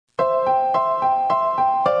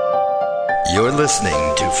You're listening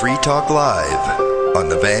to Free Talk Live on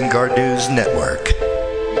the Vanguard News Network.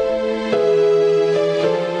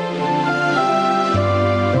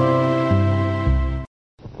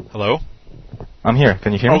 Hello? I'm here.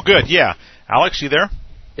 Can you hear me? Oh, good, yeah. Alex, you there?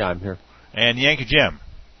 Yeah, I'm here. And Yankee Jim?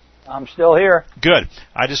 I'm still here. Good.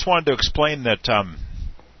 I just wanted to explain that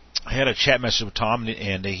I had a chat message with Tom,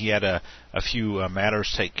 and he had a few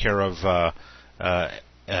matters to take care of,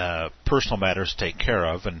 personal matters to take care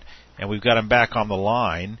of, and we've got him back on the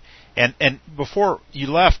line. And before you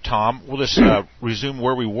left, Tom, we'll just resume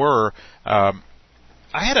where we were. I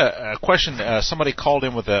had a question. Somebody called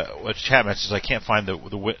in with a chat message. I can't find the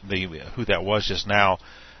who that was just now,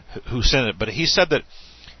 who sent it. But he said that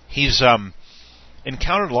he's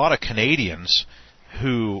encountered a lot of Canadians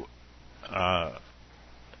who have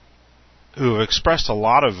expressed a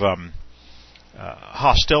lot of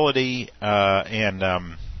hostility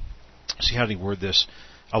and see how do you word this?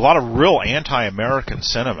 A lot of real anti-American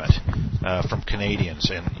sentiment from Canadians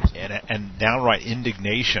and downright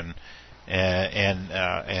indignation and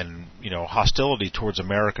hostility towards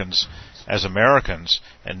Americans as Americans.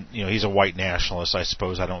 And he's a white nationalist, I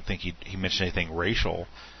suppose. I don't think he mentioned anything racial.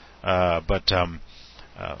 But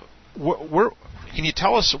where can you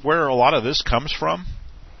tell us where a lot of this comes from?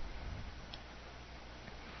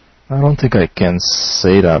 I don't think I can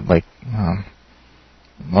say that.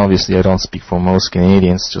 Obviously, I don't speak for most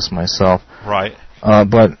Canadians, just myself. Right.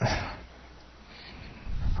 But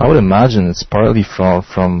I would imagine it's partly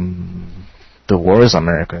from the wars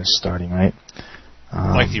America is starting, right?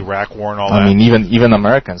 Like the Iraq War and all that. I mean, even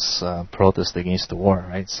Americans protest against the war,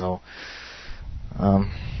 right? So,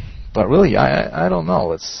 but really, I don't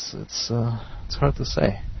know. It's hard to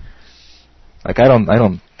say. I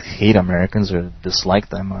don't hate Americans or dislike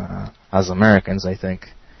them as Americans. I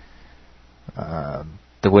think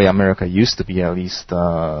the way America used to be, at least,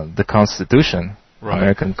 the Constitution, right.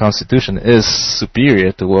 American Constitution, is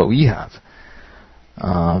superior to what we have.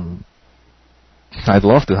 I'd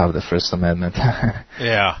love to have the First Amendment.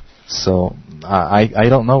 Yeah. So I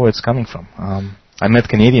don't know where it's coming from. I met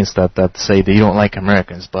Canadians that say they don't like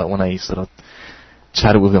Americans, but when I sort of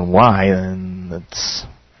chatted with them why, and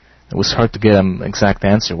it was hard to get an exact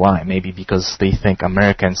answer why. Maybe because they think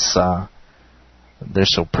Americans, they're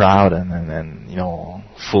so proud and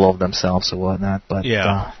full of themselves or whatnot. But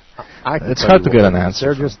yeah. It's hard to get an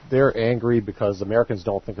answer. They're angry because Americans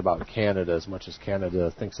don't think about Canada as much as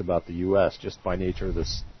Canada thinks about the U.S. just by nature of the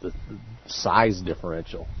size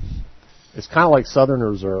differential. It's kind of like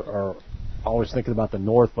Southerners are always thinking about the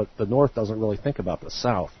North, but the North doesn't really think about the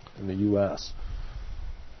South in the U.S.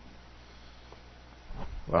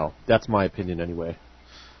 Well, that's my opinion anyway.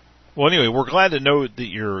 Well, anyway, we're glad to know that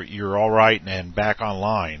you're all right and back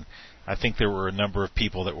online. I think there were a number of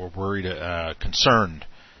people that were worried, concerned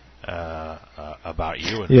about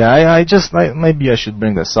you. Maybe I should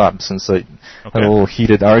bring this up since I had a little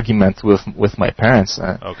heated argument with my parents.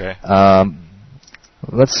 Okay.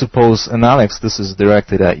 Let's suppose, and Alex, this is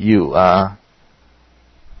directed at you.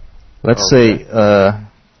 Let's say,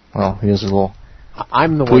 here's a little.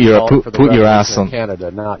 I'm the one calling for the put your ass on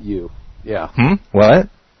Canada, not you. Yeah. What?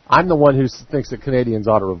 I'm the one who thinks that Canadians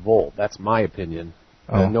ought to revolt. That's my opinion.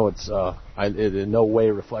 I know it in no way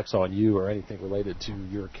reflects on you or anything related to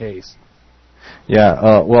your case.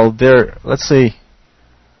 Yeah. Let's say,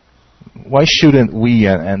 why shouldn't we,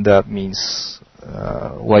 and that means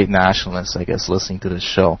white nationalists, I guess, listening to this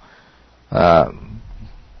show.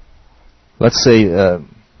 Let's say,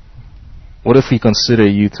 what if we consider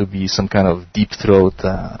you to be some kind of deep throat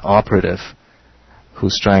operative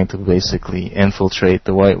who's trying to basically infiltrate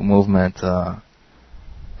the white movement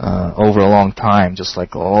over a long time, just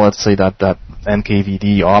like, let's say that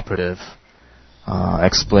NKVD operative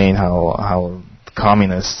explained how the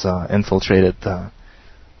communists infiltrated the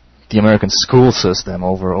American school system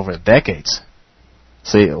over decades.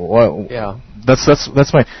 Say, yeah.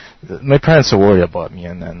 That's my parents are worried about me,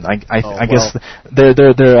 and I guess they're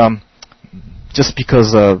just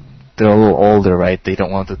because they're a little older, right? They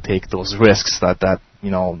don't want to take those risks that a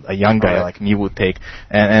young guy like me would take.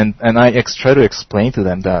 And I try to explain to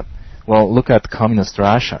them that, well, look at communist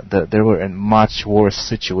Russia. They were in much worse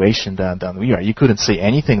situation than we are. You couldn't say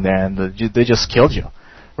anything there, and they just killed you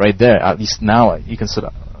right there. At least now you can sort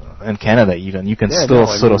of, in Canada even, you can still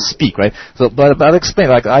speak, right? So, but I'll explain.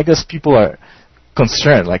 Like, I guess people are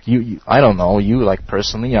concerned. Like you I don't know, you, like,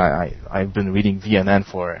 personally, I've been reading VNN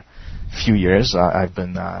for a few years. I've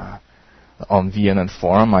been on VNN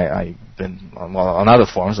forum. I've been on other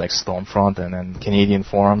forums like Stormfront and Canadian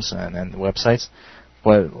forums and websites.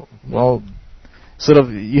 But, sort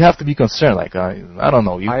of you have to be concerned. Like I don't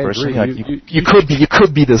know, you I personally, agree. like you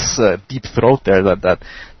could be this deep throat there that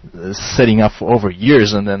is setting up for over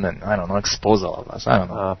years, and then I don't know, expose all of us. I don't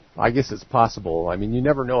know. I guess it's possible. I mean, you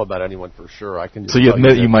never know about anyone for sure. I can. Just so you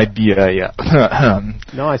admit you might be yeah.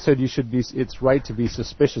 No, I said you should be. It's right to be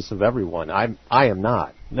suspicious of everyone. I am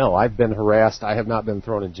not. No, I've been harassed. I have not been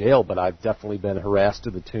thrown in jail, but I've definitely been harassed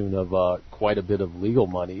to the tune of quite a bit of legal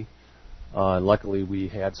money. And luckily, we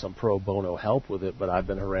had some pro bono help with it, but I've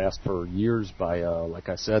been harassed for years by, like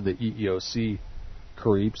I said, the EEOC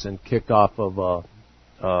creeps and kicked off of,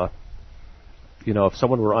 if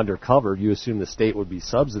someone were undercover, you assume the state would be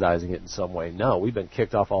subsidizing it in some way. No, we've been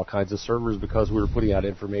kicked off all kinds of servers because we were putting out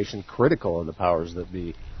information critical of the powers that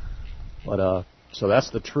be. But so that's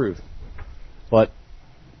the truth. But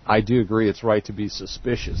I do agree it's right to be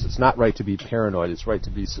suspicious. It's not right to be paranoid. It's right to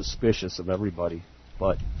be suspicious of everybody.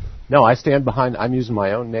 But no, I stand behind. I'm using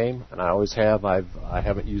my own name, and I always have. I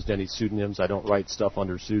haven't used any pseudonyms. I don't write stuff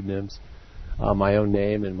under pseudonyms. My own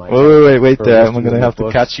name and my. Wait! I'm gonna have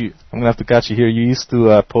to catch you. I'm gonna have to catch you here. You used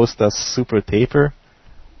to post a super taper.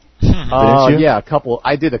 Didn't you? Yeah, a couple.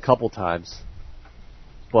 I did a couple times,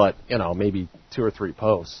 but maybe 2 or 3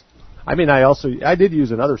 posts. I mean, I did use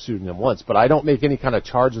another pseudonym once, but I don't make any kind of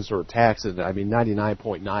charges or attacks. And I mean,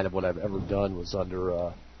 99.9 of what I've ever done was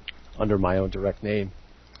under my own direct name.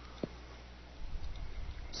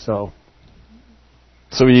 So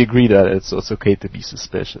we agree that it's okay to be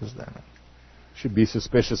suspicious then. Should be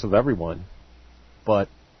suspicious of everyone, but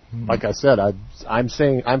like I said,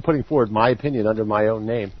 I'm putting forward my opinion under my own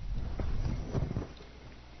name.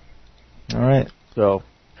 All right. So,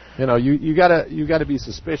 you gotta be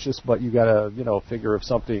suspicious, but you gotta figure if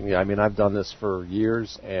something. I mean, I've done this for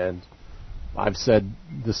years, and I've said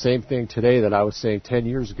the same thing today that I was saying 10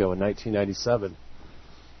 years ago in 1997,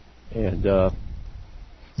 and.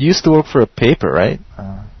 You used to work for a paper, right?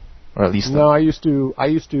 Or at least no. I used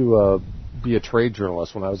to be a trade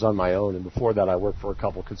journalist when I was on my own, and before that, I worked for a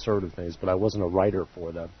couple conservative things, but I wasn't a writer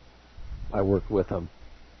for them. I worked with them.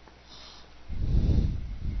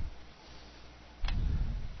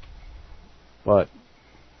 But.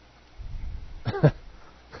 And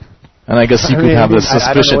I guess you could have a suspicion.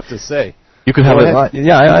 I don't know what to say. You could have I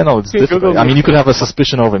know it's difficult. I mean, you could have a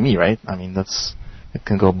suspicion over me, right? I mean, it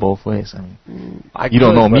can go both ways. I mean, you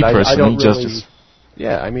don't know me personally, just.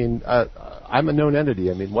 Yeah, I mean, I'm a known entity.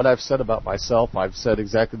 I mean, what I've said about myself, I've said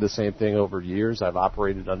exactly the same thing over years. I've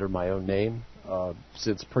operated under my own name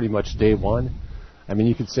since pretty much day one. I mean,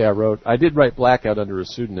 you could say I did write Blackout under a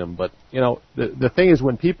pseudonym, but, the thing is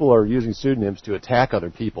when people are using pseudonyms to attack other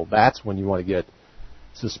people, that's when you want to get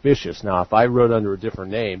suspicious. Now, if I wrote under a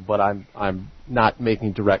different name, but I'm not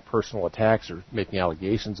making direct personal attacks or making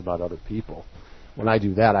allegations about other people, when I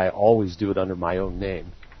do that, I always do it under my own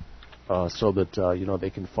name, so that they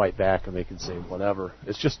can fight back and they can say whatever.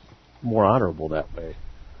 It's just more honorable that way.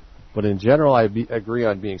 But in general, I agree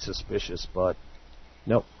on being suspicious. But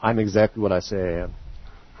no, I'm exactly what I say I am.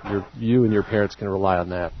 You and your parents can rely on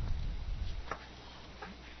that.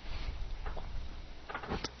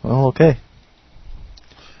 Well, okay.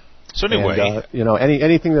 So anyway, and,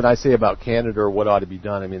 anything that I say about Canada or what ought to be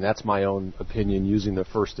done, I mean, that's my own opinion using the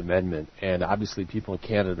First Amendment. And obviously people in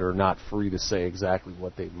Canada are not free to say exactly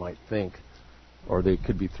what they might think, or they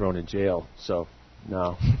could be thrown in jail. So,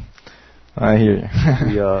 no. I hear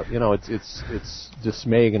you. It's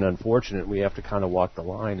dismaying and unfortunate. We have to kind of walk the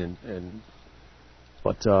line,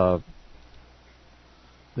 but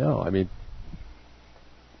no, I mean,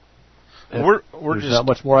 there's not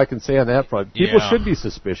much more I can say on that front. People should be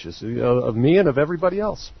suspicious of me and of everybody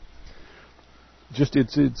else. Just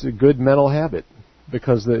it's a good mental habit,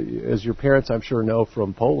 because as your parents I'm sure know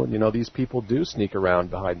from Poland, these people do sneak around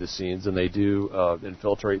behind the scenes, and they do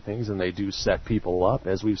infiltrate things, and they do set people up,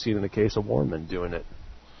 as we've seen in the case of Warman doing it.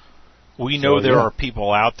 We know there are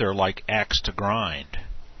people out there like Axe to Grind.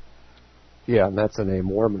 Yeah, and that's the name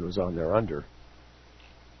Warman was on there under.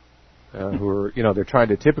 Who are, they're trying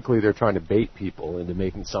to bait people into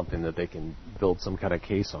making something that they can build some kind of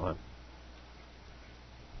case on.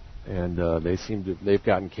 And they've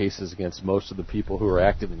gotten cases against most of the people who are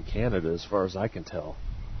active in Canada, as far as I can tell.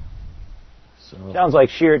 So sounds like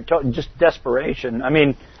sheer just desperation. I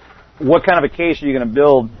mean, what kind of a case are you going to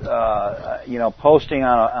build? Posting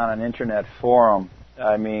on an internet forum.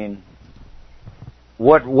 I mean,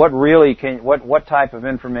 what type of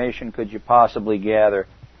information could you possibly gather?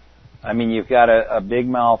 I mean, you've got a big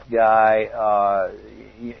mouth guy,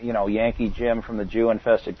 Yankee Jim from the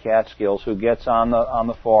Jew-infested Catskills, who gets on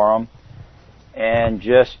the forum and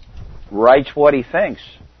just writes what he thinks.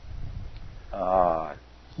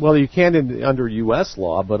 Well, you can't under U.S.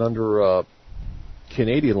 law, but under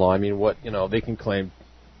Canadian law, I mean, they can claim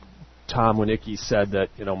Tom Winicki said that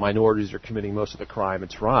minorities are committing most of the crime in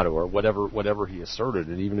Toronto, or whatever he asserted,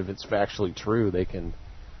 and even if it's factually true, they can.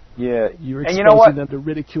 Yeah, you're and exposing them to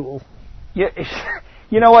ridicule. Yeah,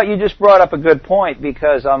 you know what? You just brought up a good point,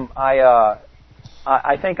 because I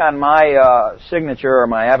think on my signature or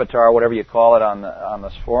my avatar, whatever you call it, on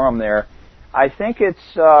this forum there, I think it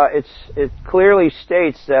clearly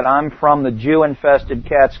states that I'm from the Jew-infested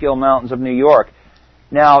Catskill Mountains of New York.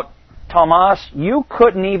 Now, Tomas, you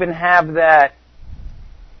couldn't even have that.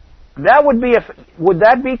 That would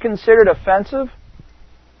that be considered offensive?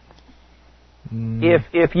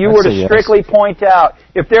 If you were to strictly point out,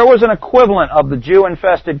 if there was an equivalent of the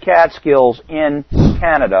Jew-infested Catskills in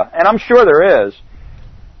Canada, and I'm sure there is,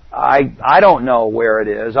 I don't know where it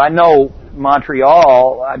is. I know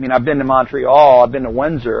Montreal. I mean, I've been to Montreal. I've been to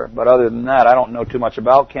Windsor, but other than that, I don't know too much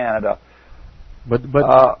about Canada. But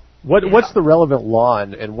what's the relevant law,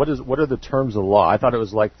 and what are the terms of law? I thought it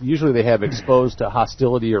was like usually they have exposed to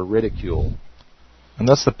hostility or ridicule. And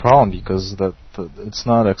that's the problem, because it's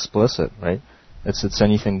not explicit, right? It's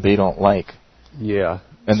anything they don't like. Yeah.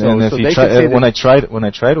 And if you try, when I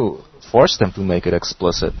try to force them to make it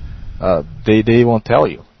explicit, they won't tell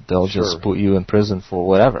you. They'll just put you in prison for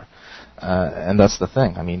whatever. And that's the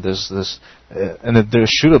thing. I mean, there's this, and there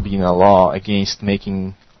should have been a law against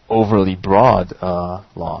making overly broad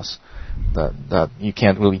laws that you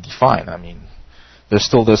can't really define. I mean, they're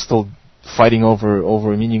still fighting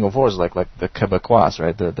over meaning of words, like the Québécois,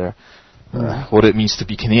 right? They're what it means to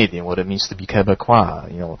be Canadian, what it means to be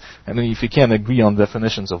Québécois, I mean, if you can't agree on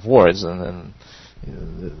definitions of words, and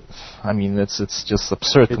I mean, it's just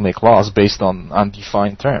absurd to make laws based on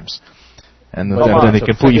undefined terms. And then they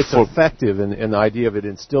can put you it's effective, and the idea of it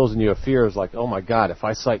instills in you a fear is like, oh my God, if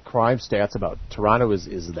I cite crime stats about Toronto,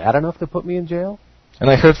 is that enough to put me in jail? And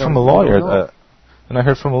I heard from a lawyer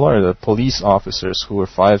that police officers who were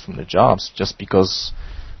fired from their jobs just because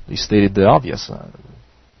they stated the obvious.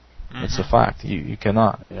 It's a fact. You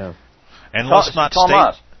cannot. Yeah. And let's not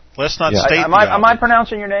state. Am I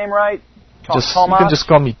pronouncing your name right? You can just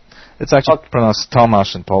call me. It's actually pronounced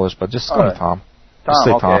Tomasz in Polish, but just call me Tom. Tom, just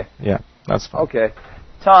say okay. Tom. Yeah, that's fine. Okay.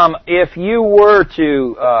 Tom, if you were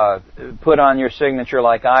to put on your signature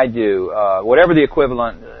like I do, whatever the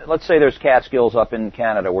equivalent, let's say there's Catskills up in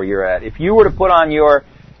Canada where you're at. If you were to put on your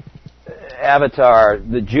avatar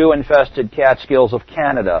the Jew-infested Catskills of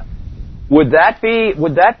Canada, would that be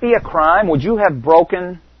a crime? Would you have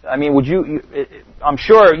broken? I mean, would you? I'm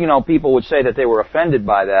sure people would say that they were offended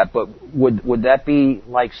by that, but would that be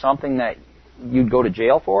like something that you'd go to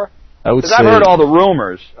jail for? I would say. Because I've heard all the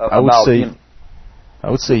rumors about. I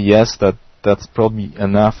would say yes. That's probably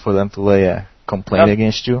enough for them to lay a complaint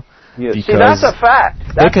against you. Yeah. See, that's a fact.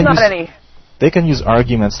 That's not any. They can use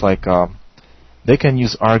arguments like even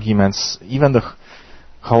the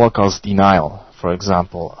Holocaust denial, for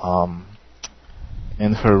example.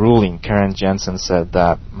 In her ruling, Karen Jensen said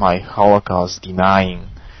that my Holocaust denying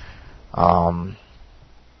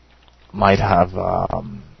might have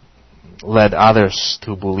led others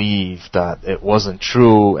to believe that it wasn't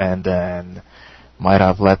true, and then might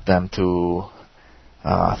have led them to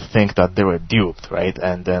think that they were duped, right?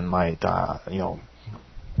 And then might have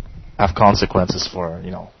consequences for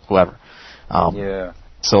whoever. Yeah.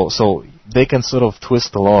 So they can sort of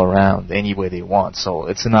twist the law around any way they want. So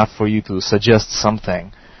it's enough for you to suggest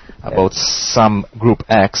something about some group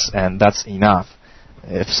X, and that's enough.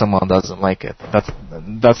 If someone doesn't like it,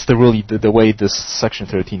 that's the way this Section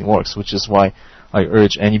 13 works, which is why I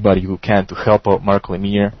urge anybody who can to help out Mark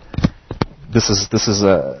Lemire. This is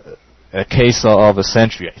a case of a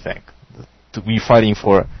century, I think. To be fighting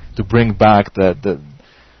to bring back the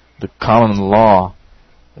common law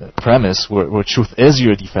premise where truth is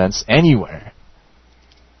your defense anywhere.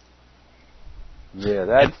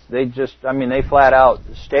 Yeah, they flat out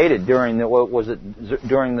stated during the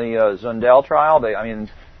Zundel trial.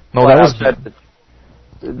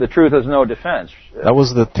 The truth is no defense. That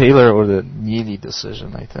was the Taylor or the Neely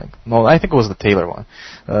decision, I think. No, I think it was the Taylor one.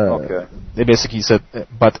 Okay. They basically said,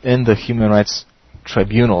 but in the Human Rights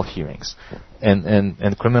Tribunal hearings,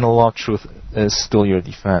 and criminal law, truth is still your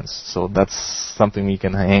defense. So that's something we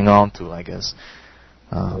can hang on to, I guess,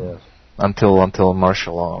 until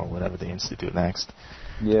martial law or whatever they institute next.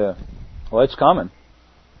 Yeah. Well, it's coming.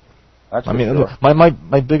 That's sure.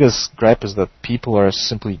 My biggest gripe is that people are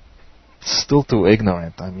simply still too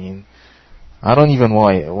ignorant. I mean, I don't even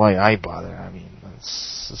why I bother. I mean, it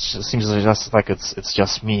seems just like it's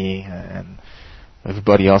just me, and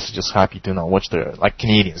everybody else is just happy to watch their, like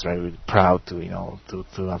Canadians, right? We're proud to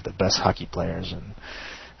have the best hockey players,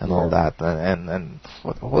 and all that. And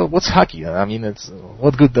what's hockey? I mean,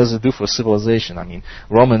 what good does it do for civilization? I mean,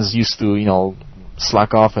 Romans used to,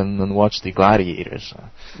 slack off and watch the gladiators.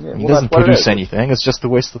 It doesn't produce anything. It's just a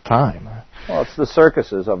waste of time. Well, it's the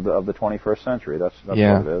circuses of the 21st century. That's what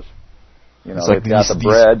it is. They've got the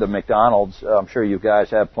bread, the McDonald's. I'm sure you guys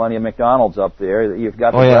have plenty of McDonald's up there. You've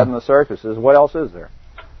got the bread and the circuses. What else is there?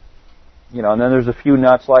 And then there's a few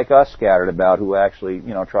nuts like us scattered about who actually,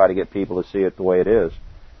 try to get people to see it the way it is.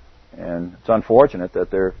 And it's unfortunate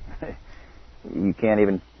that you can't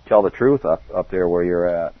even tell the truth up there where you're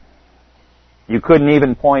at. You couldn't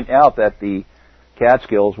even point out that the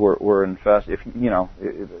Catskills were infested.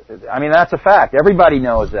 I mean, that's a fact. Everybody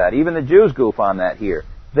knows that. Even the Jews goof on that here.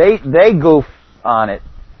 They goof on it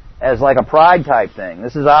as like a pride type thing.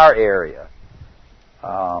 This is our area.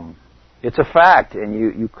 It's a fact, and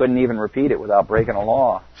you couldn't even repeat it without breaking a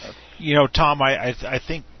law. Tom, I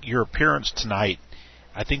think your appearance tonight,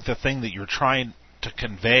 I think the thing that you're trying to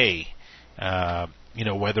convey,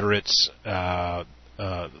 whether it's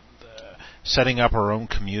setting up our own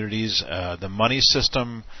communities, the money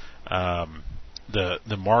system,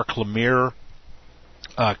 the Mark Lemire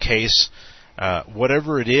case,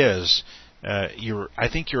 whatever it is, I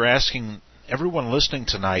think you're asking everyone listening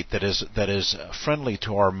tonight that is friendly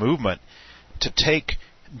to our movement to take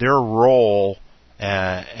their role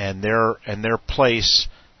and their place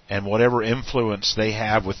and whatever influence they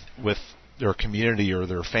have with their community or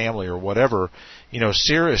their family or whatever,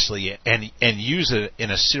 seriously and use it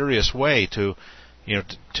in a serious way to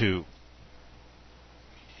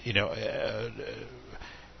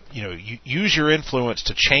use your influence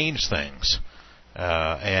to change things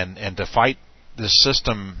and to fight this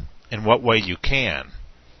system in what way you can.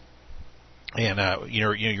 And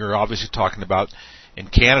you're obviously talking about in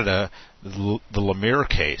Canada the Lemire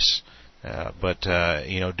case, but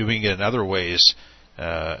doing it in other ways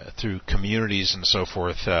through communities and so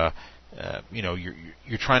forth.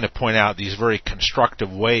 You're trying to point out these very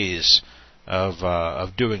constructive ways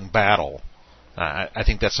of doing battle. I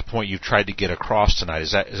think that's the point you've tried to get across tonight.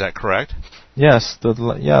 Is that correct? Yes. There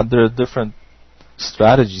are different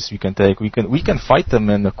strategies we can take. We can fight them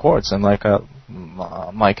in the courts, and like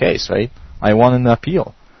my case, right? I won an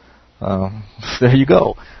appeal. There you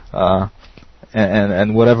go.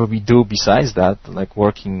 And whatever we do besides that, like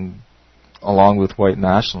working along with white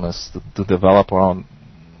nationalists to develop our own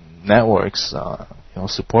networks,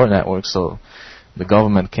 support networks, so the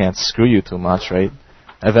government can't screw you too much, right?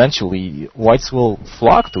 Eventually, whites will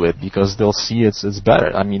flock to it because they'll see it's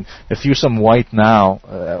better. I mean, if you're some white man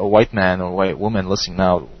or white woman listening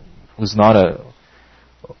now who's not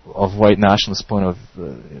of white nationalist point of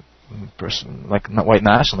person, like not white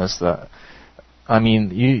nationalist, I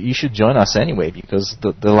mean, you should join us anyway, because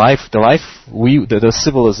the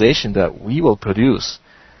civilization that we will produce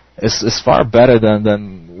is far better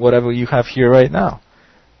than whatever you have here right now.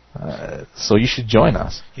 So you should join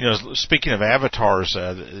us. Speaking of avatars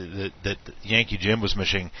that Yankee Jim was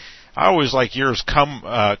mentioning, I always like yours.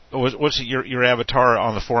 What's your avatar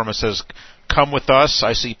on the forum? It says, "Come with us.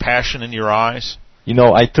 I see passion in your eyes."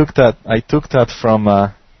 I took that from.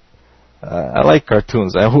 I like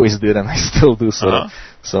cartoons. I always did, and I still do.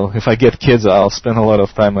 So if I get kids, I'll spend a lot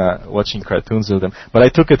of time watching cartoons with them. But I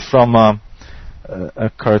took it from a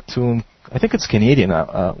cartoon. I think it's Canadian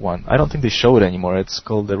one. I don't think they show it anymore. It's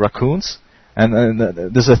called The Raccoons, and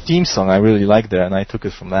there's a theme song I really like there, and I took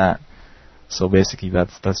it from that. So basically,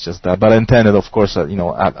 that's just that. But intended, of course,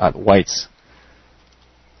 at whites.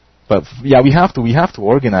 But yeah, we have to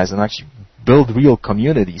organize and actually build real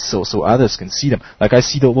communities so others can see them. Like I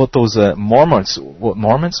see those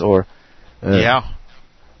Mormons or yeah.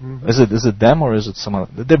 Is it them or is it someone?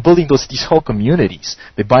 They're building these whole communities.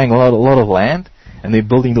 They're buying a lot of land and they're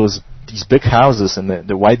building these big houses, and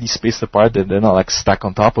they're widely spaced apart. They're not like stuck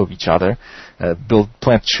on top of each other.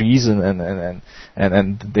 Plant trees and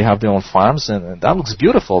they have their own farms, and that looks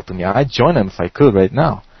beautiful to me. I'd join them if I could right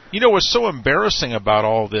now. What's so embarrassing about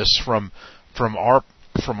all this from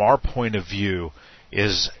our point of view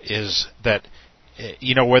is that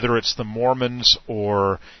whether it's the Mormons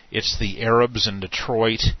or it's the Arabs in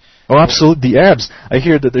Detroit. Oh, absolutely, the Arabs. I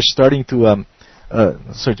hear that they're starting to.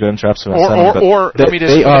 Sorry to interrupt. Let me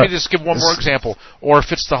just give one more example. Or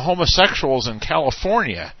if it's the homosexuals in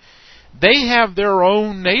California, they have their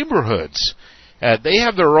own neighborhoods. They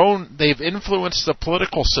have their own. They've influenced the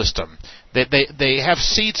political system. They have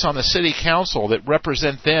seats on the city council that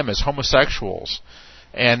represent them as homosexuals,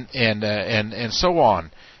 and so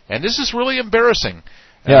on. And this is really embarrassing.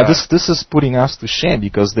 Yeah, this is putting us to shame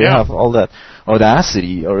because they have all that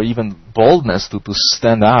audacity or even boldness to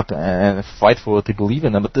stand up and fight for what they believe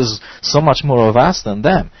in. But there's so much more of us than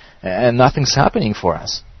them, and nothing's happening for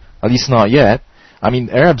us. At least not yet. I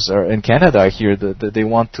mean, Arabs are in Canada. I hear that they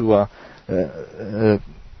want to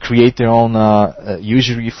create their own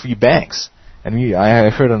usury-free banks. And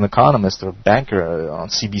I heard an economist or banker on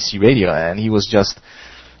CBC radio, and he was just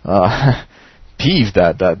peeved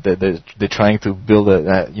that they're trying to build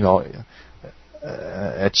a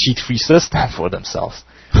cheat-free system for themselves.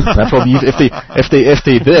 And I probably, if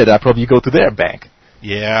they did, I'd probably go to their bank.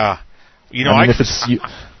 Yeah,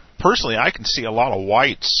 personally, I can see a lot of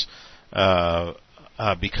whites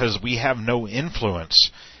because we have no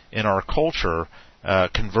influence in our culture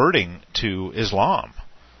converting to Islam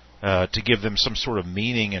to give them some sort of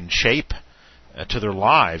meaning and shape to their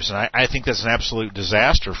lives, and I think that's an absolute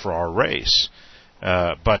disaster for our race.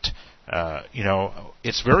 But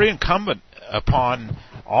it's very incumbent upon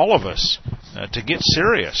all of us to get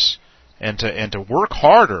serious and to work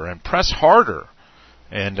harder and press harder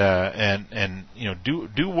and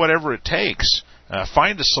do whatever it takes.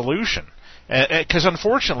 Find a solution, because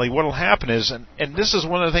unfortunately, what will happen is, and this is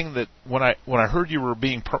one of the things that when I heard you were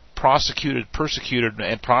being persecuted,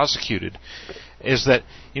 is that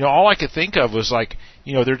all I could think of was like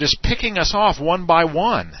they're just picking us off one by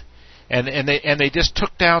one. And they just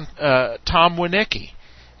took down Tom Winicki,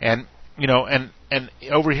 and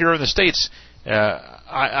over here in the States,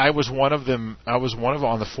 I was one of them. I was one of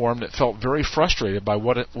on the forum that felt very frustrated by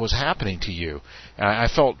what was happening to you. I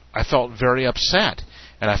felt very upset,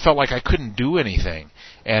 and I felt like I couldn't do anything.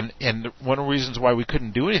 And one of the reasons why we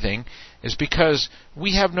couldn't do anything is because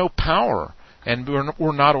we have no power, and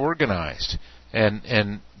we're not organized,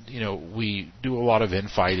 and we do a lot of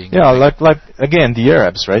infighting. Yeah, like again, the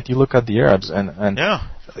Arabs, right? You look at the Arabs, and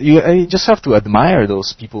you just have to admire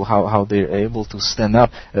those people, how they're able to stand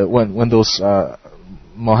up when those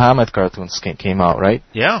Mohammed cartoons came out, right?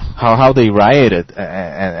 Yeah. How they rioted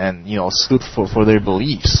and stood for their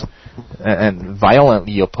beliefs and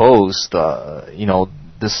violently opposed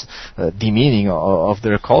this demeaning of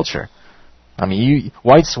their culture. I mean,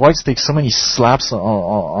 whites take so many slaps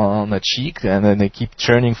on the cheek, and then they keep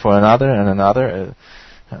churning for another and another.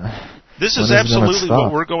 This is absolutely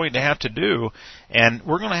what we're going to have to do, and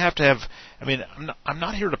we're going to have. I mean, I'm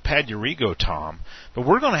not here to pad your ego, Tom, but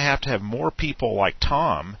we're going to have more people like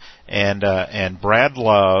Tom and Brad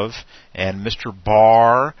Love and Mr.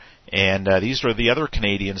 Barr, and these are the other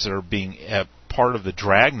Canadians that are being part of the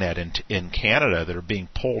dragnet in Canada that are being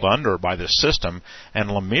pulled under by the system, and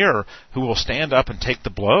Lemire, who will stand up and take the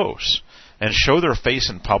blows and show their face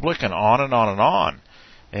in public, and on and on and on.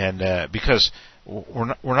 And because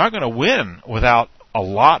we're not going to win without a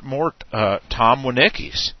lot more Tom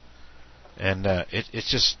Winickis. And it's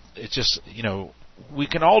just we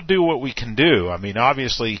can all do what we can do. I mean,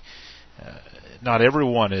 obviously, not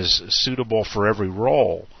everyone is suitable for every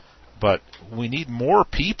role, but we need more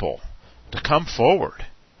people to come forward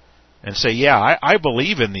and say, yeah, I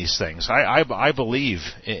believe in these things. I believe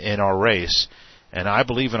in our race, and I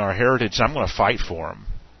believe in our heritage. I'm going to fight for them.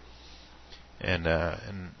 And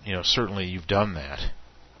certainly you've done that.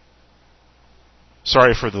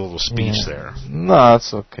 Sorry for the little speech there. No,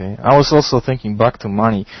 that's okay. I was also thinking back to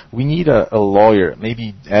money. We need a lawyer,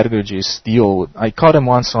 maybe Edgar J. Steele. I caught him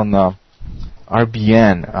once on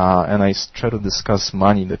RBN, and I tried to discuss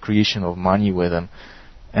money, the creation of money with him.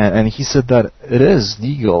 And he said that it is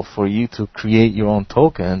legal for you to create your own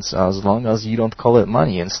tokens as long as you don't call it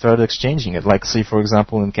money and start exchanging it. Like, say, for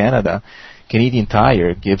example, in Canada, Canadian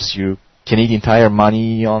Tire gives you Canadian Tire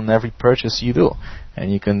money on every purchase you do.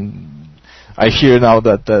 And you can... I hear now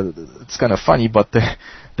that it's kind of funny, but they're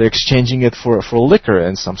exchanging it for liquor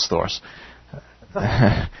in some stores.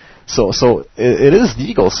 So it is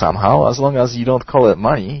legal somehow, as long as you don't call it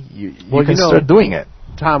money. You can start doing it.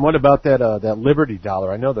 Tom, what about that Liberty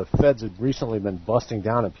dollar? I know the Feds have recently been busting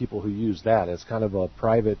down on people who use that as kind of a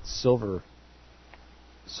private silver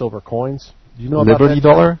coins. Do you know about Liberty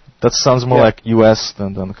dollar? That sounds more like U.S.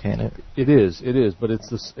 than Canada. It is, but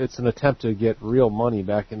it's an attempt to get real money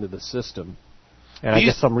back into the system. And I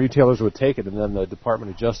guess some retailers would take it, and then the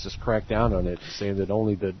Department of Justice cracked down on it, saying that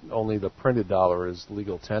only the printed dollar is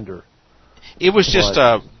legal tender. It was just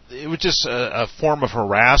a form of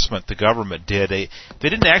harassment the government did. They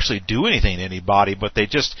didn't actually do anything to anybody, but they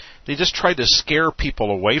just tried to scare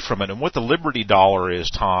people away from it. And what the Liberty dollar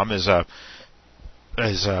is, Tom, is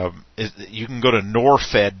you can go to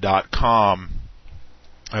norfed.com,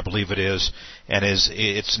 I believe it is, and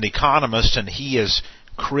it's an economist, and he has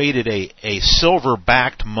created a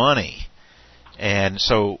silver-backed money. And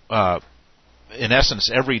so in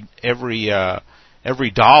essence, every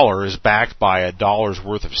dollar is backed by a dollar's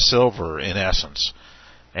worth of silver, in essence,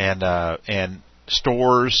 and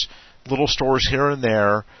stores, little stores here and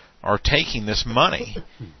there, are taking this money,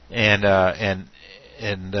 and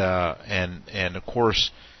of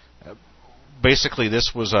course, basically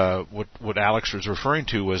this was what Alex was referring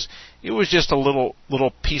to was it was just a little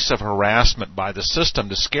piece of harassment by the system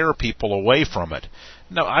to scare people away from it.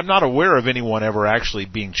 No, I'm not aware of anyone ever actually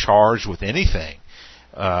being charged with anything,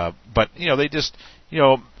 but they just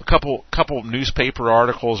a couple newspaper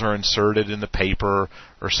articles are inserted in the paper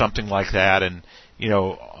or something like that, and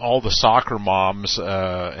all the soccer moms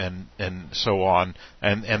and so on,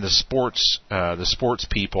 and the sports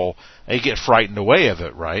people, they get frightened away of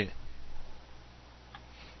it, right?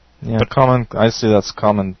 Yeah, I see that's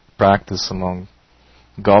common practice among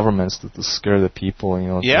governments to scare the people,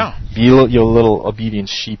 Yeah. To be your little obedient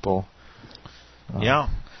sheeple. Yeah.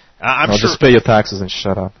 I'm sure. Just pay your taxes and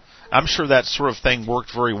shut up. I'm sure that sort of thing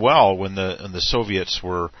worked very well when the Soviets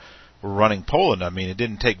were running Poland. I mean, it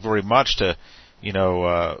didn't take very much to,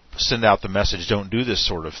 send out the message, don't do this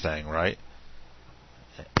sort of thing, right?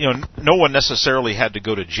 No one necessarily had to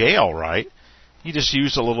go to jail, right? You just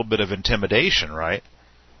used a little bit of intimidation, right?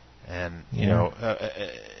 And,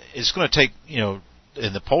 it's going to take,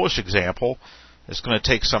 in the Polish example, it's going to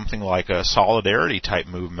take something like a solidarity type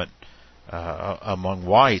movement among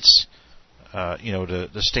whites, to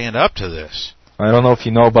stand up to this. I don't know if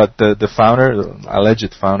you know, but the founder,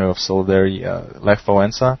 alleged founder of Solidarity, Lech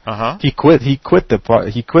Wałęsa, he quit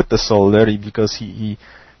the Solidarity because he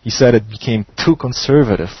said it became too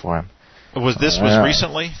conservative for him. Was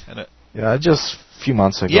recently? Yeah, just a few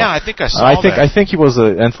months ago. Yeah, I think I saw that. I think he was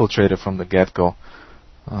an infiltrator from the get-go.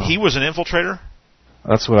 He was an infiltrator?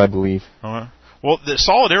 That's what I believe. Well, the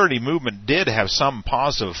Solidarity movement did have some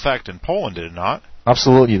positive effect in Poland, did it not?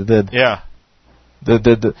 Absolutely, it did. Yeah.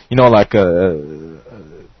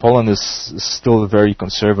 Poland is still very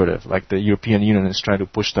conservative. Like the European Union is trying to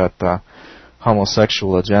push that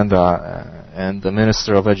homosexual agenda, and the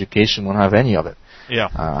Minister of Education won't have any of it.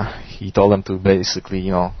 Yeah. He told them to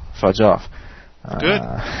basically, fudge off. Good.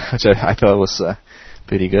 Which I thought was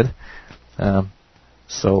pretty good.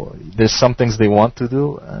 So there's some things they want to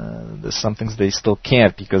do. There's some things they still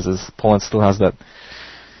can't because Poland still has that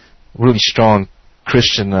really strong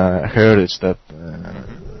Christian heritage that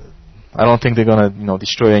I don't think they're gonna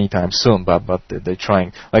destroy anytime soon. But they're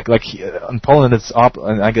trying. Like in Poland,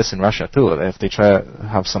 and I guess in Russia too. If they try to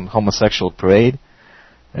have some homosexual parade,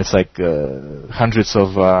 it's like hundreds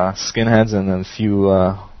of skinheads and then few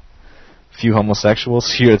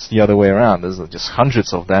homosexuals. Here it's the other way around. There's just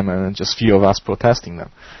hundreds of them and just few of us protesting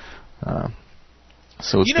them.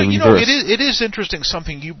 So it's the reverse. It is interesting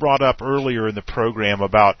something you brought up earlier in the program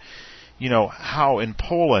about how in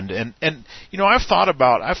Poland and I've thought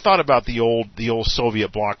about the old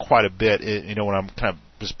Soviet bloc quite a bit. When I'm kind of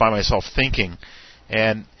just by myself thinking,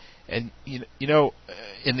 and like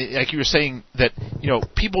you were saying that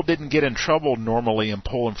people didn't get in trouble normally in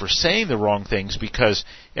Poland for saying the wrong things because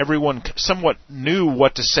everyone somewhat knew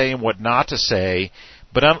what to say and what not to say.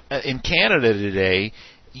 But in Canada today,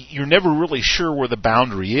 you're never really sure where the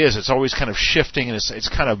boundary is. It's always kind of shifting and it's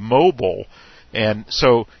kind of mobile. And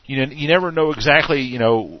so you never know exactly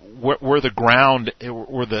where the ground,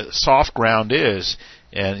 where the soft ground is,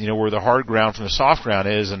 and where the hard ground from the soft ground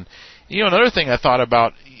is. And another thing I thought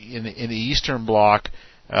about in the Eastern Bloc,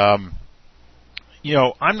 I'm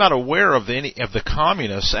not aware of any of the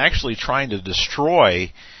communists actually trying to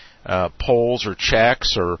destroy Poles or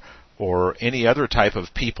Czechs or any other type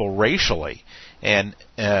of people racially. And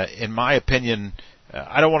in my opinion,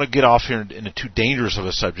 I don't want to get off here into too dangerous of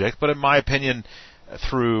a subject, but in my opinion,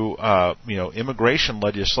 through immigration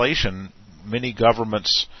legislation, many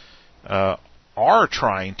governments are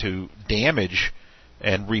trying to damage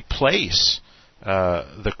and replace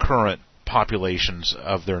the current populations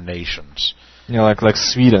of their nations. Like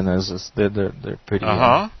Sweden they're pretty.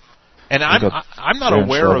 And I'm not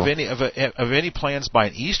aware of any plans by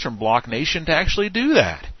an Eastern Bloc nation to actually do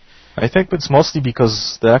that. I think it's mostly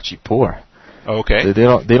because they're actually poor. Okay.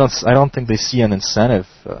 I don't think they see an incentive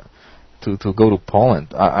to go to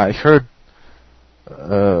Poland. I heard,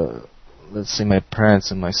 let's say my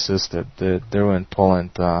parents and my sister, they were in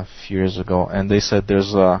Poland a few years ago, and they said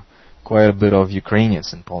there's quite a bit of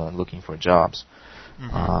Ukrainians in Poland looking for jobs.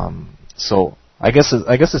 Mm-hmm. So I guess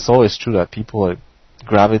it's always true that people are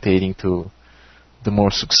gravitating to the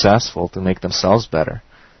more successful to make themselves better.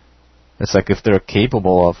 It's like if they're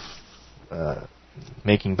capable of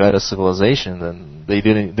making better civilization, then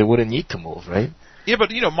they wouldn't need to move, right? Yeah,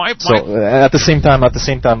 but at the same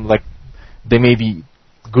time, like they may be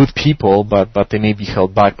good people, but they may be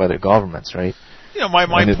held back by their governments, right? My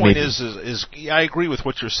point is I agree with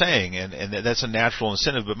what you're saying, and that's a natural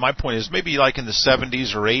incentive. But my point is maybe like in the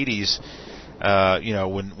 70s or 80s,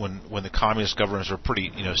 when the communist governments were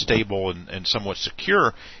pretty stable and somewhat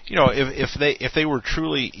secure, if they were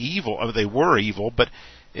truly evil, they were evil, but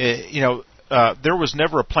there was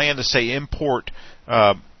never a plan to say import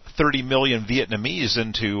 30 million Vietnamese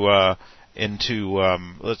into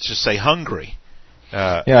let's just say Hungary.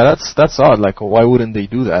 That's odd. Like, why wouldn't they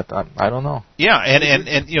do that? I don't know. Yeah,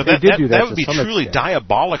 and that would be truly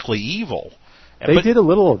diabolically evil. They did a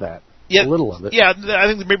little of that. Yeah, a little of it. Yeah, I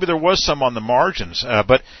think maybe there was some on the margins,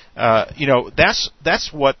 but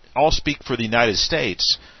that's what I'll speak for the United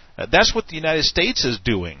States. That's what the United States is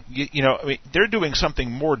doing. They're doing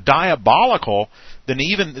something more diabolical than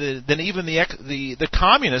even the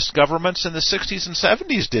communist governments in the 60s and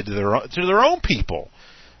 70s did to their own people.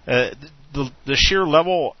 The sheer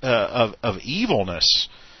level of evilness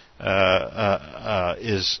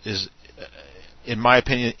is, in my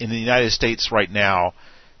opinion, in the United States right now.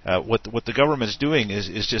 What the government's doing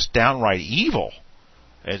is just downright evil.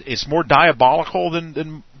 It's more diabolical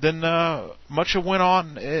than much of went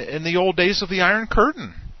on in the old days of the Iron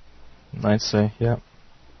Curtain. I'd say, yeah.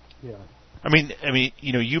 I mean,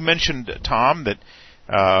 you mentioned, Tom, that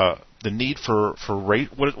the need for race.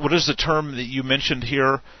 What is the term that you mentioned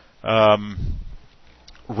here?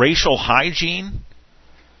 Racial hygiene.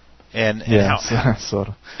 And how, sort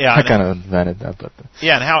of. Yeah, I kind of invented that, but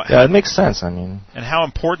how it makes sense. I mean, and how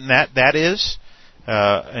important that is,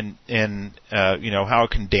 and how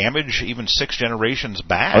it can damage even 6 generations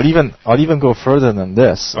back. I'll even go further than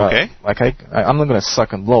this. Okay. I'm not going to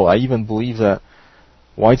suck and blow. I even believe that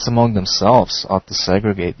whites among themselves ought to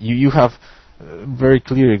segregate. You have a very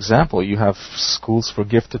clear example. You have schools for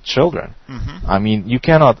gifted children. Mm-hmm. I mean, you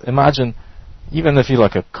cannot imagine. Even if you're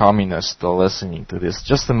like a communist listening to this,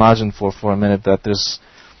 just imagine for a minute that there's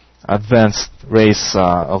advanced race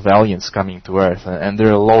of aliens coming to Earth, and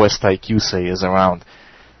their lowest IQ, say, is around,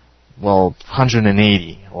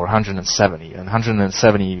 180 or 170. And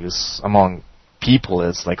 170 is among people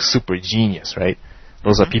is like super genius, right?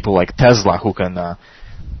 Those are people like Tesla who can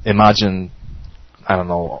imagine, I don't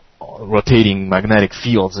know, rotating magnetic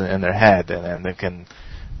fields in their head, and they can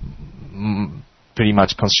pretty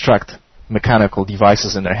much construct mechanical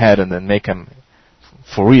devices in their head and then make them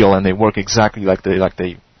for real, and they work exactly like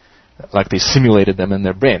they simulated them in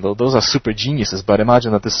their brain. Those are super geniuses. But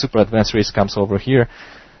imagine that this super advanced race comes over here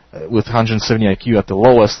with 170 IQ at the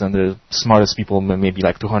lowest, and the smartest people maybe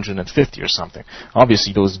like 250 or something.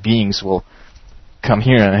 Obviously, those beings will come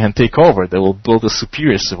here and take over. They will build a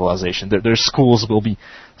superior civilization. Their schools will be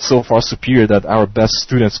so far superior that our best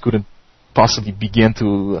students couldn't possibly begin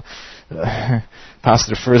to pass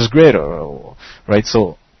their first grade, right?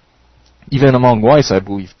 So even among whites, I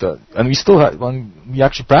believe that, and we still we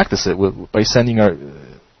actually practice it by sending our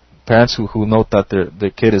parents who note that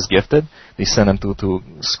their kid is gifted, they send them to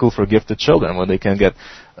school for gifted children where they can get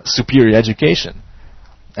superior education,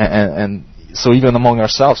 and so even among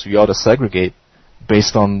ourselves, we ought to segregate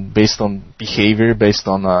based on behavior, based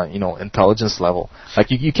on intelligence level.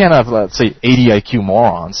 Like you can't have, let's say, 80 IQ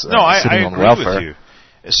morons sitting on welfare. With you.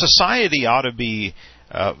 Society ought to be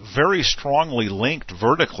very strongly linked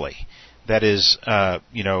vertically. That is,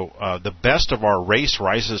 the best of our race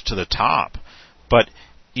rises to the top. But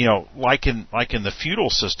like in the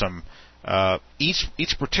feudal system,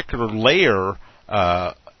 each particular layer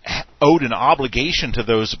owed an obligation to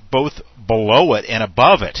those both below it and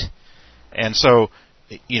above it, and so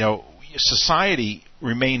society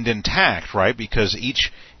remained intact, right? Because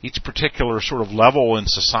each particular sort of level in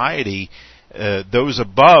society. Those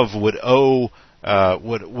above would owe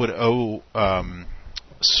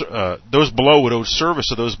those below would owe service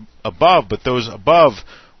to those above, but those above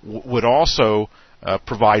would also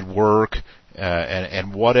provide work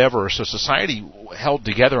and whatever. So society held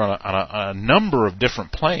together on a number of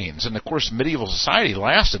different planes, and of course, medieval society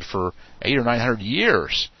lasted for 800 or 900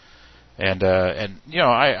 years. And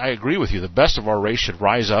I agree with you. The best of our race should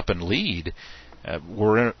rise up and lead.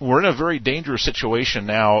 We're in a very dangerous situation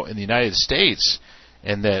now in the United States,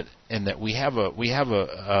 in that we have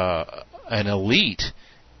an elite,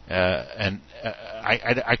 and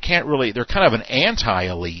I can't really. They're kind of an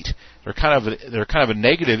anti-elite. They're kind of a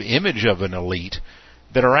negative image of an elite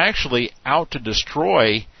that are actually out to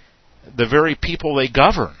destroy the very people they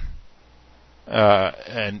govern. Well,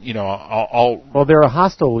 they're a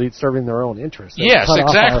hostile elite serving their own interests. Yes,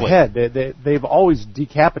 exactly. Off our head. They've always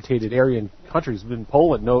decapitated Aryan countries. In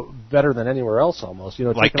Poland, no better than anywhere else, almost.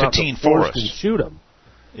 Like Katyn Forest, and shoot them.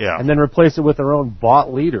 Yeah. And then replace it with their own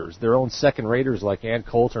bought leaders, their own second-raters like Ann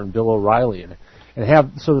Coulter and Bill O'Reilly, and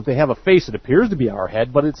have so that they have a face that appears to be our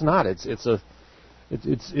head, but it's not. It's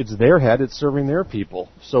their head. It's serving their people.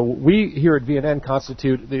 So we here at VNN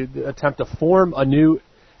constitute the attempt to form a new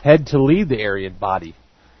head to lead the Aryan body,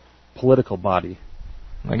 political body.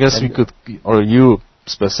 I guess we could, or you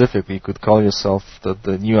specifically, could call yourself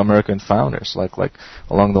the new American founders, like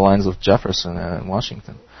along the lines of Jefferson and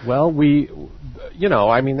Washington. Well,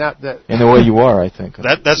 that in a way you are, I think.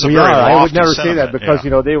 That's a we very are. I would lofty never say sentiment, that because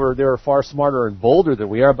yeah. they were far smarter and bolder than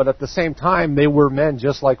we are. But at the same time, they were men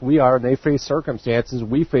just like we are, and they face circumstances.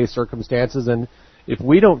 We face circumstances, and if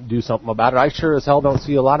we don't do something about it, I sure as hell don't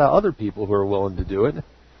see a lot of other people who are willing to do it.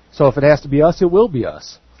 So if it has to be us, it will be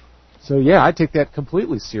us. So yeah, I take that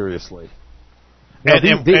completely seriously.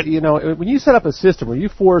 When you set up a system where you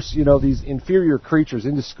force, these inferior creatures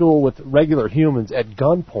into school with regular humans at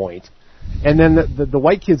gunpoint, and then the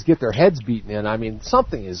white kids get their heads beaten in, I mean,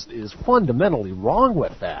 something is fundamentally wrong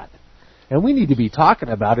with that. And we need to be talking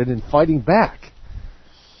about it and fighting back.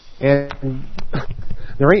 And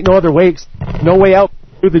there ain't no other way, no way out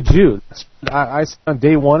through the Jew. I said on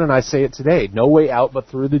day one, and I say it today, no way out but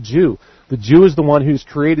through the Jew. The Jew is the one who's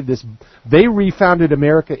created this. They refounded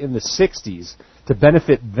America in the 60s to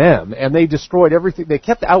benefit them, and they destroyed everything. They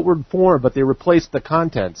kept the outward form, but they replaced the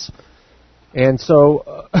contents. And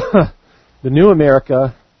so the new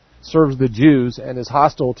America serves the Jews and is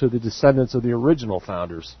hostile to the descendants of the original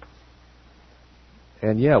founders.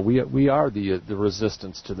 And yeah, we are the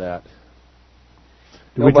resistance to that.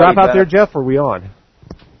 Did we drop out there, Jeff, or are we on?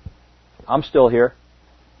 I'm still here.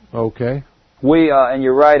 Okay. And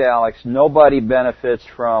you're right, Alex. Nobody benefits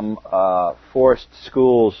from forced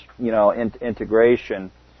schools,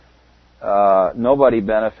 integration. Nobody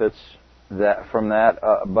benefits from that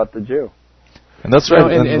but the Jew. And that's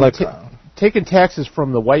right. Taking taxes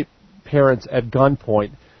from the white parents at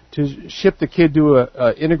gunpoint to ship the kid to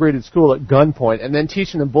a integrated school at gunpoint, and then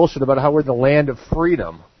teaching them bullshit about how we're the land of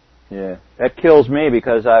freedom. Yeah, that kills me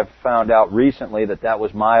because I've found out recently that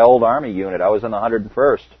was my old Army unit. I was in the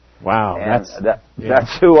 101st. Wow, and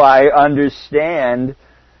that's who I understand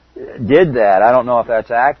did that. I don't know if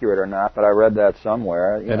that's accurate or not, but I read that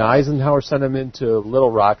somewhere. And Eisenhower sent them into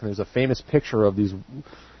Little Rock, and there's a famous picture of these,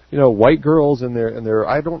 white girls in their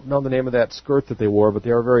I don't know the name of that skirt that they wore, but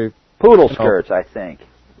they were very poodle skirts, I think.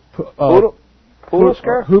 Poodle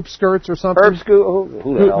skirt? Hoop skirts or something?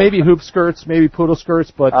 Maybe hoop skirts, maybe poodle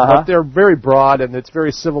skirts, but they're very broad, and it's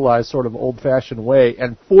very civilized, sort of old-fashioned way,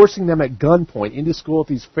 and forcing them at gunpoint into school with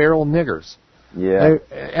these feral niggers. Yeah.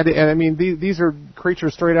 And I mean, these are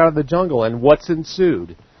creatures straight out of the jungle, and what's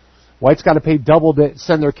ensued? Whites got to pay double to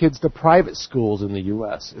send their kids to private schools in the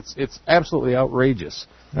U.S. It's absolutely outrageous.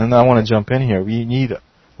 And I want to jump in here. We need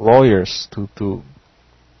lawyers to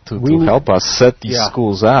help us set these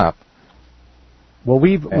schools up. Well,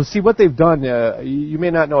 see what they've done. You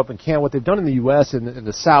may not know up in Canada what they've done in the U.S. in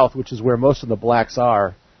the South, which is where most of the blacks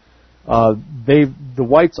are. The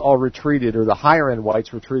whites all retreated, or the higher end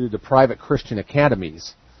whites retreated to private Christian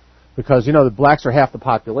academies, because the blacks are half the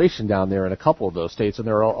population down there in a couple of those states, and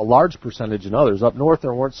there are a large percentage in others. Up north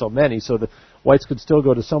there weren't so many, so the whites could still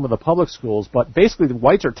go to some of the public schools. But basically, the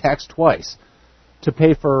whites are taxed twice to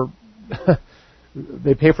pay for.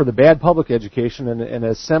 They pay for the bad public education and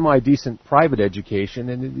a semi-decent private education,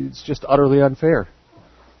 and it's just utterly unfair.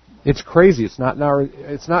 It's crazy. It's not in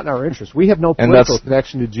our interest. We have no political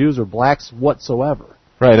connection to Jews or blacks whatsoever.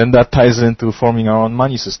 Right, and that ties into forming our own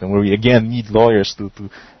money system, where we again need lawyers to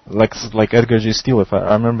like Edgar J. Steele, if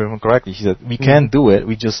I remember him correctly, he said we can do it,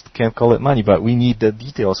 we just can't call it money, but we need the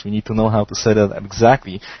details. We need to know how to set it up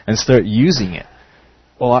exactly and start using it.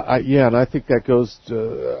 Well, and I think that goes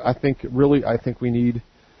to, I think we need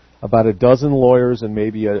about a dozen lawyers and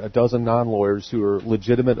maybe a dozen non-lawyers who are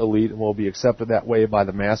legitimate elite and will be accepted that way by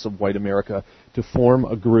the mass of white America to form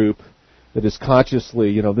a group that is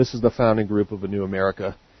consciously, this is the founding group of a new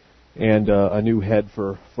America and a new head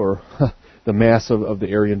for the mass of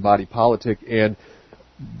the Aryan body politic. And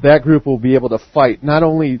that group will be able to fight not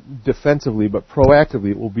only defensively but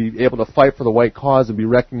proactively. It will be able to fight for the white cause and be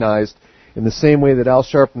recognized in the same way that Al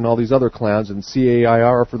Sharpton and all these other clowns and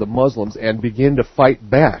CAIR for the Muslims, and begin to fight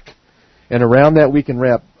back. And around that we can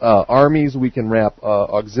wrap armies, we can wrap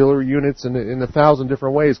auxiliary units in 1,000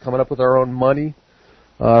 different ways, coming up with our own money,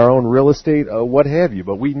 our own real estate, what have you.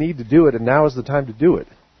 But we need to do it, and now is the time to do it.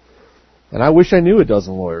 And I wish I knew a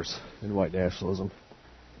dozen lawyers in white nationalism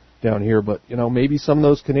down here, but maybe some of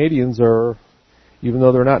those Canadians are, even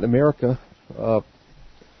though they're not in America,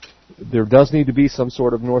 there does need to be some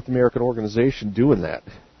sort of North American organization doing that.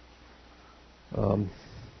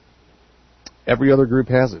 every other group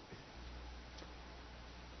has it.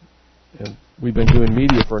 And we've been doing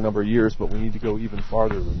media for a number of years, but we need to go even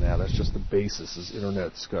farther than that. That's just the basis, is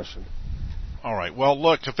internet discussion. All right. Well,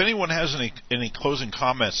 look, if anyone has any closing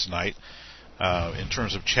comments tonight, in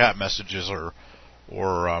terms of chat messages or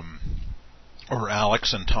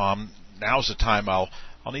Alex and Tom, now's the time. I'll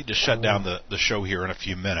need to shut down the show here in a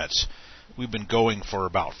few minutes. We've been going for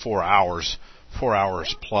about 4 hours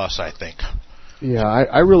plus, I think. Yeah,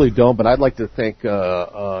 I really don't, but I'd like to thank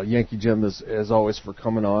Yankee Jim as always for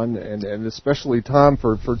coming on, and especially Tom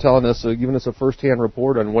for telling us, giving us a first-hand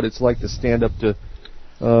report on what it's like to stand up to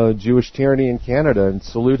Jewish tyranny in Canada, and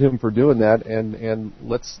salute him for doing that. And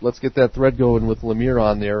let's get that thread going with Lemire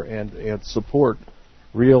on there, and support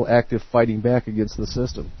real active fighting back against the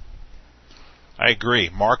system. I agree.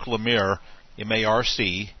 Mark Lemire,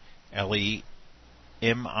 MarcLemire,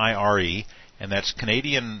 and that's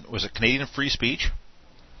Canadian. Was it Canadian Free Speech?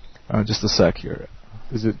 Just a sec here.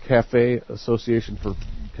 Is it Cafe Association for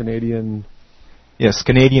Canadian? Yes,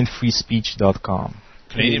 CanadianFreeSpeech.com.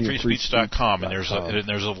 CanadianFreeSpeech.com, and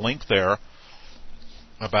there's a link there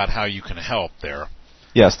about how you can help there.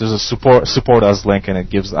 Yes, there's a support us link, and it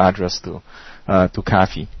gives address to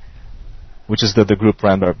CAFI, which is the group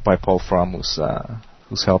run by Paul Fromm,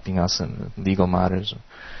 who's helping us in legal matters.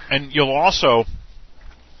 And you'll also,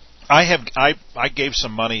 I gave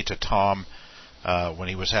some money to Tom when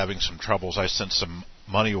he was having some troubles. I sent some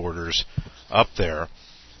money orders up there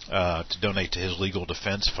to donate to his legal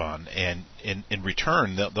defense fund, and in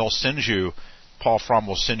return they'll send you, Paul Fromm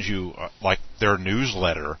will send you like their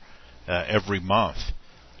newsletter every month,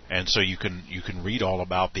 and so you can read all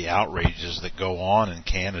about the outrages that go on in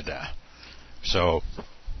Canada. So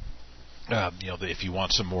if you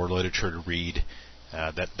want some more literature to read,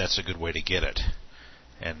 that's a good way to get it.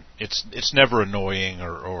 And it's never annoying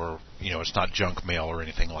or it's not junk mail or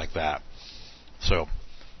anything like that. So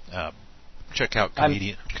check out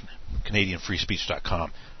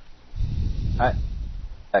CanadianFreeSpeech.com. I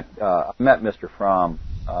met Mr. Fromm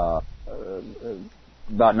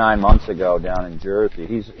about 9 months ago down in Jersey.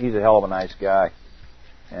 He's a hell of a nice guy,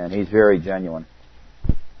 and he's very genuine.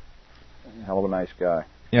 Hell of a nice guy.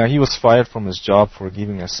 Yeah, he was fired from his job for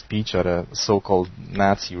giving a speech at a so-called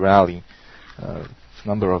Nazi rally a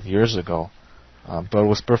number of years ago. But it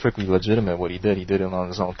was perfectly legitimate what he did. He did it on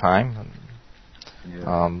his own time.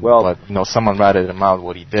 But someone ratted him out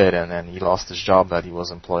what he did, and then he lost his job that he was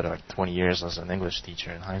employed like 20 years as an English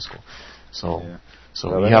teacher in high school. So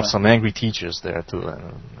we have some angry teachers there too,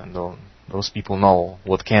 and those people know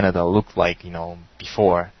what Canada looked like,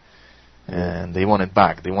 before. And they want it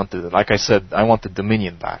back. They wanted, like I said, I want the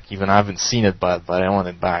Dominion back. Even I haven't seen it, but I want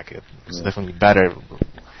it back. It was definitely better.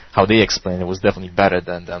 How they explain it was definitely better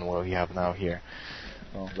than what we have now here.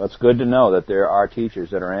 Well, that's good to know that there are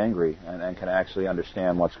teachers that are angry and can actually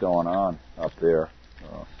understand what's going on up there.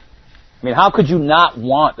 I mean, how could you not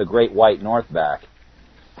want the Great White North back?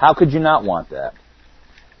 How could you not want that?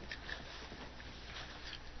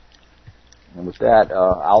 And with that,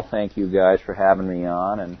 I'll thank you guys for having me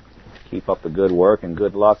on, and keep up the good work, and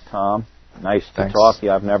good luck, Tom. Nice to talk to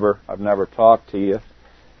you. I've never talked to you.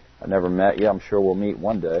 I've never met you. I'm sure we'll meet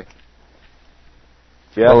one day.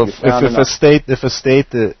 Jeff, well, if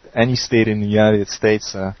any state in the United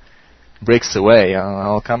States breaks away,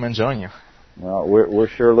 I'll come and join you. Well, we're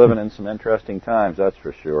sure living in some interesting times, that's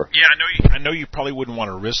for sure. Yeah, I know you probably wouldn't want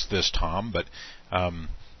to risk this, Tom, but I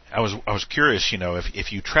was curious.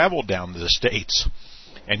 If you traveled down to the States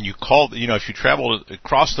and you called, if you traveled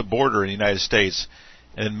across the border in the United States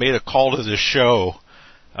and made a call to this show,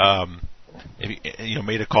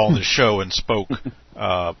 made a call to the show and spoke,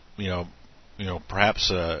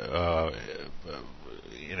 perhaps in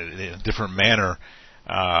a different manner,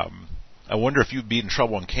 I wonder if you'd be in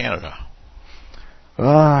trouble in Canada.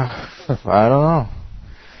 I don't know.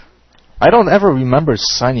 I don't ever remember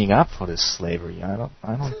signing up for this slavery. I don't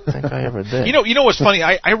think I ever did. You know what's funny?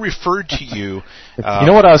 I referred to you. You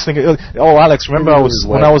know what I was thinking? Oh, Alex, remember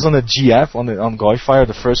when I was on the GF on Goy Fire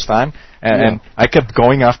the first time, and I kept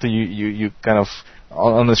going after you kind of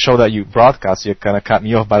on the show that you broadcast. You kind of cut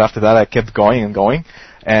me off, but after that I kept going and going,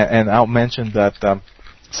 and Al mentioned that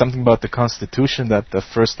something about the Constitution, that the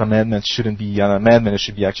First Amendment shouldn't be an amendment; it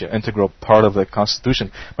should be actually an integral part of the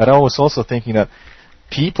Constitution. But I was also thinking that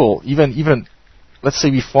people, even let's say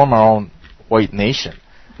we form our own white nation.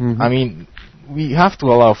 Mm-hmm. I mean, we have to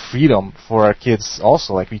allow freedom for our kids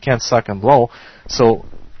also. Like, we can't suck and blow. So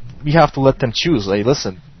we have to let them choose. Like,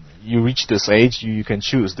 listen, you reach this age, you can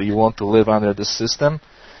choose. Do you want to live under this system?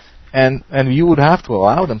 And you would have to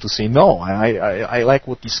allow them to say, no, I like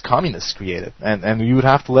what these communists created. And you would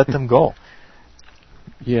have to let them go.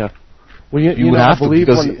 Yeah. Well, you would know, have I believe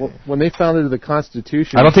to, when they founded the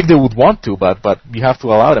Constitution. I don't think they would want to, but we have to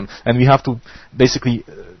allow them, and we have to basically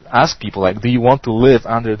ask people, like, do you want to live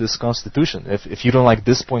under this Constitution? If you don't like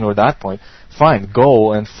this point or that point, fine,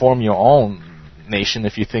 go and form your own nation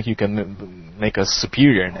if you think you can make a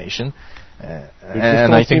superior nation.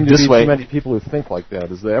 And I think this way, too many people who think like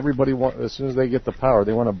that is that everybody as soon as they get the power,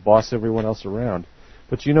 they want to boss everyone else around.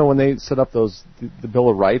 But you know, when they set up the Bill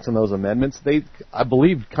of Rights and those amendments, they, I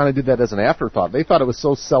believe, kind of did that as an afterthought. They thought it was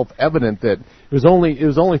so self-evident that it was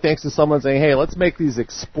only thanks to someone saying, "Hey, let's make these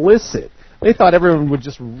explicit." They thought everyone would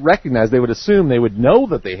just recognize. They would assume they would know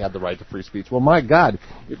that they had the right to free speech. Well, my God,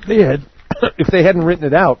 if they hadn't written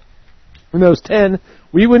it out in those 10,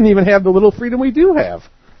 we wouldn't even have the little freedom we do have,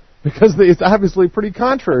 because it's obviously pretty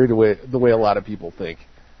contrary to the way a lot of people think,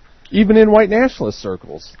 even in white nationalist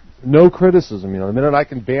circles. No criticism, you know. The minute I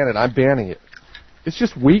can ban it, I'm banning it. It's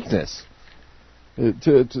just weakness.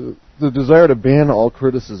 The desire to ban all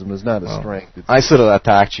criticism is not a strength. I sort of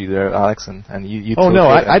attacked you there, Alex, and you. Oh no,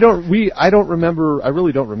 I don't remember. I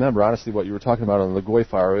really don't remember honestly what you were talking about on the Goy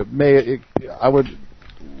fire.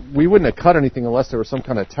 We wouldn't have cut anything unless there was some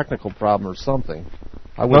kind of technical problem or something.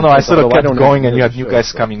 I sort of kept going, and you had new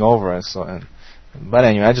guys coming over, and so. But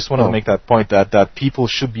anyway, I just wanted to make that point that people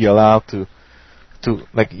should be allowed to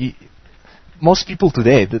most people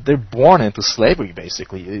today, they're born into slavery,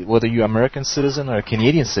 basically. Whether you're an American citizen or a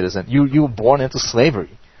Canadian citizen, you were born into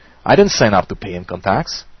slavery. I didn't sign up to pay income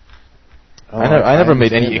tax. I never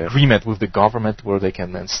made any agreement with the government where they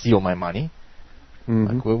can then steal my money.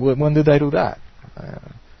 Mm-hmm. Like, when did I do that?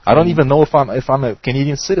 I don't even know if I'm a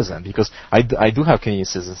Canadian citizen, because I do have Canadian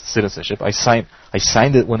citizenship. I signed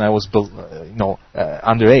it when I was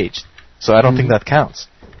underage, so I don't think that counts.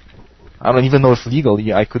 I don't even know if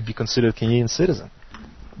legally I could be considered a Canadian citizen.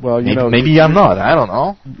 Well, maybe I'm not. I don't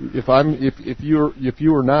know. If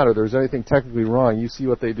you were not, or there's anything technically wrong, you see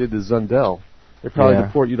what they did to Zundel. They probably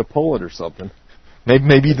deport you to Poland or something.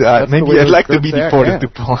 Maybe I'd like to be deported to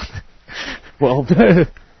Poland. Well,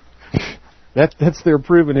 that's their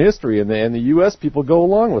proven history, and the U.S. people go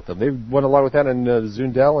along with them. They went along with that in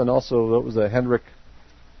Zundel, and also what was Henrik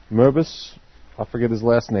Merbus? I forget his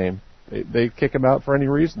last name. They kick him out for any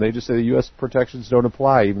reason. They just say the U.S. protections don't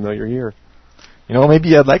apply, even though you're here.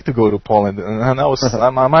 Maybe I'd like to go to Poland, and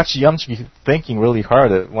I'm actually thinking really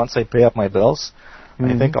hard that once I pay up my bills,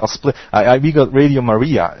 I think I'll split. We got Radio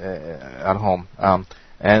Maria at home,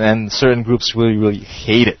 and certain groups really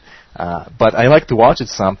hate it. But I like to watch it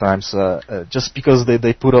sometimes, just because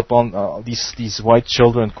they put up on these white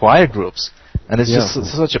children choir groups. And it's just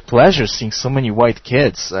such a pleasure seeing so many white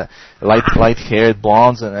kids, light-haired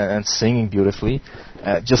blondes, and singing beautifully.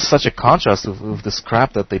 Just such a contrast with this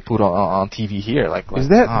crap that they put on TV here. Is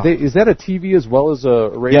that a TV as well as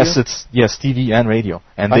a radio? Yes, TV and radio.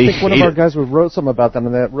 And I think one of our guys wrote something about that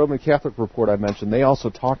in that Roman Catholic report I mentioned. They also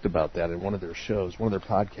talked about that in one of their shows, one of their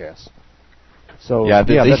podcasts. So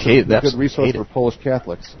they hate it. That's a good resource for Polish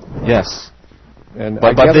Catholics. Yes.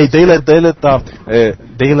 But they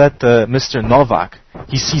let Mr. Nowak.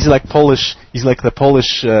 He's like Polish. He's like the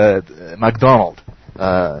Polish McDonald.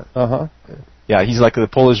 Yeah, he's like the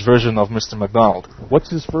Polish version of Mr. McDonald. What's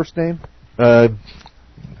his first name?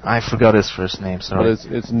 I forgot his first name. Sorry.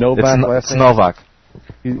 But it's Novak. It's Novak.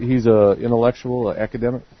 He's a intellectual,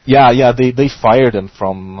 academic. Yeah. They fired him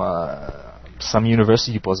from some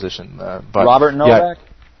university position. But Robert Novak.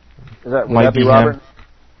 Would that be Robert?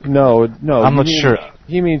 No. I'm not sure.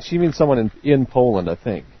 She means someone in Poland, I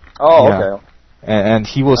think. Oh, okay. And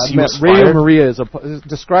he was Radio fired. Maria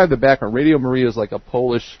describe the background. Radio Maria is like a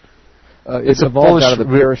Polish. It's evolved Polish out of the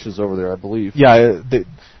parishes over there, I believe. Yeah,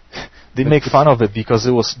 they make fun of it because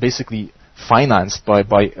it was basically financed by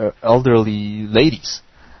elderly ladies.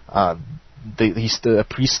 A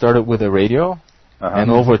priest started with a radio. And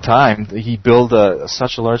over time, he built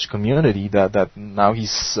such a large community that now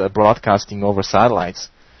he's broadcasting over satellites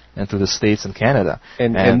into the States and Canada.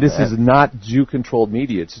 And this is not Jew-controlled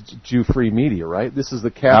media; it's Jew-free media, right? This is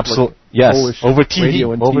the Catholic Polish over TV,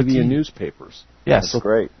 radio and TV and newspapers. Yes, that's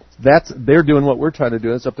great. They're doing what we're trying to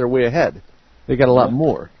do. It's up there way ahead. They got a lot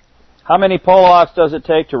more. How many Polacks does it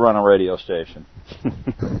take to run a radio station?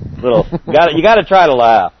 You got to try to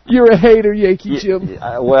laugh. You're a hater, Yankee Jim.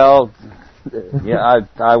 Yeah,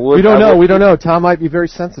 I would. We don't know. Tom might be very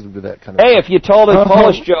sensitive to that kind of. Hey, if you told a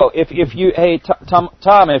Polish joke, if you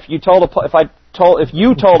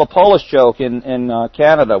told a Polish joke in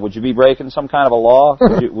Canada, would you be breaking some kind of a law?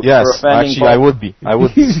 Yes, actually, I would be.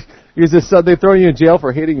 They throw you in jail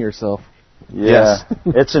for hating yourself. Yeah,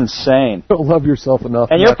 it's insane. You don't love yourself enough.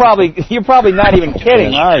 And you're probably not even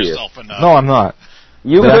kidding, are you? No, I'm not.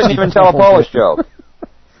 You couldn't even tell a Polish joke.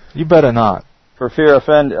 You better not. For fear of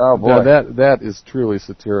offend. Oh boy. Yeah, that is truly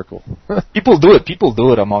satirical. People do it. People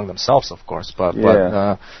do it among themselves, of course. But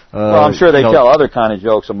well, I'm sure they tell other kind of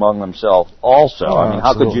jokes among themselves also. Oh, I mean, how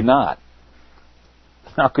absolutely. could you not?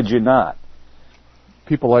 How could you not?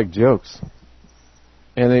 People like jokes,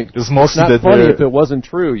 and it's mostly not funny if it wasn't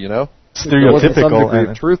true. You know, stereotypical. There wasn't some degree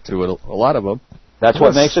of truth to it. A lot of them. That's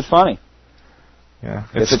what makes it funny. Yeah,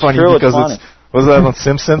 If it's funny true, because it's funny. Was that on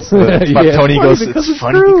Simpsons? Yeah, Tony goes, it's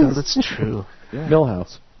funny because it's true. Yeah.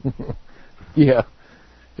 Millhouse. Yeah,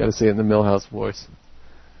 got to say it in the Millhouse voice.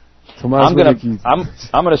 I'm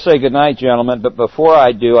gonna say goodnight, gentlemen. But before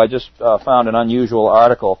I do, I just found an unusual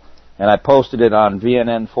article, and I posted it on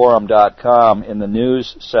VNNforum.com in the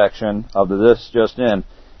news section of the This Just In,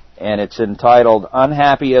 and it's entitled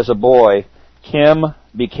 "Unhappy as a Boy, Kim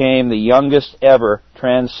Became the Youngest Ever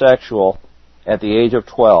Transsexual at the Age of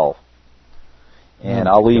 12." And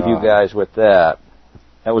I'll leave you guys with that.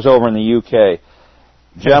 That was over in the UK.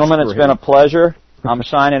 Gentlemen, it's been a pleasure. I'm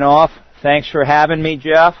signing off. Thanks for having me,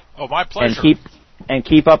 Jeff. Oh, my pleasure. And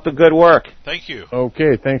keep up the good work. Thank you.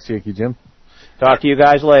 Okay, thanks, Yankee Jim. Talk to you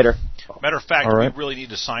guys later. Matter of fact, right. we really need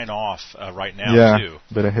to sign off right now, too.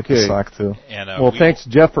 Better hit the sock, too. And, well, thanks,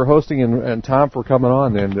 Jeff, for hosting and Tom for coming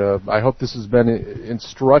on. And I hope this has been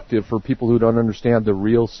instructive for people who don't understand the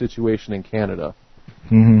real situation in Canada.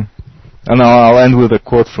 Mm-hmm. And I'll end with a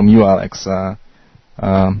quote from you, Alex.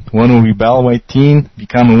 One who rebel white teen,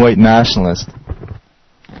 become a white nationalist.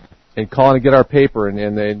 And call in and get our paper, and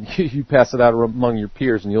then you pass it out among your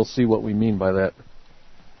peers, and you'll see what we mean by that.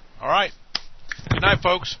 All right. Good night,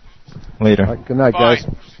 folks. Later. Right, good night, Bye. guys.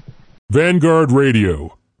 Vanguard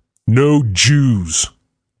Radio. No Jews.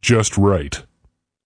 Just right.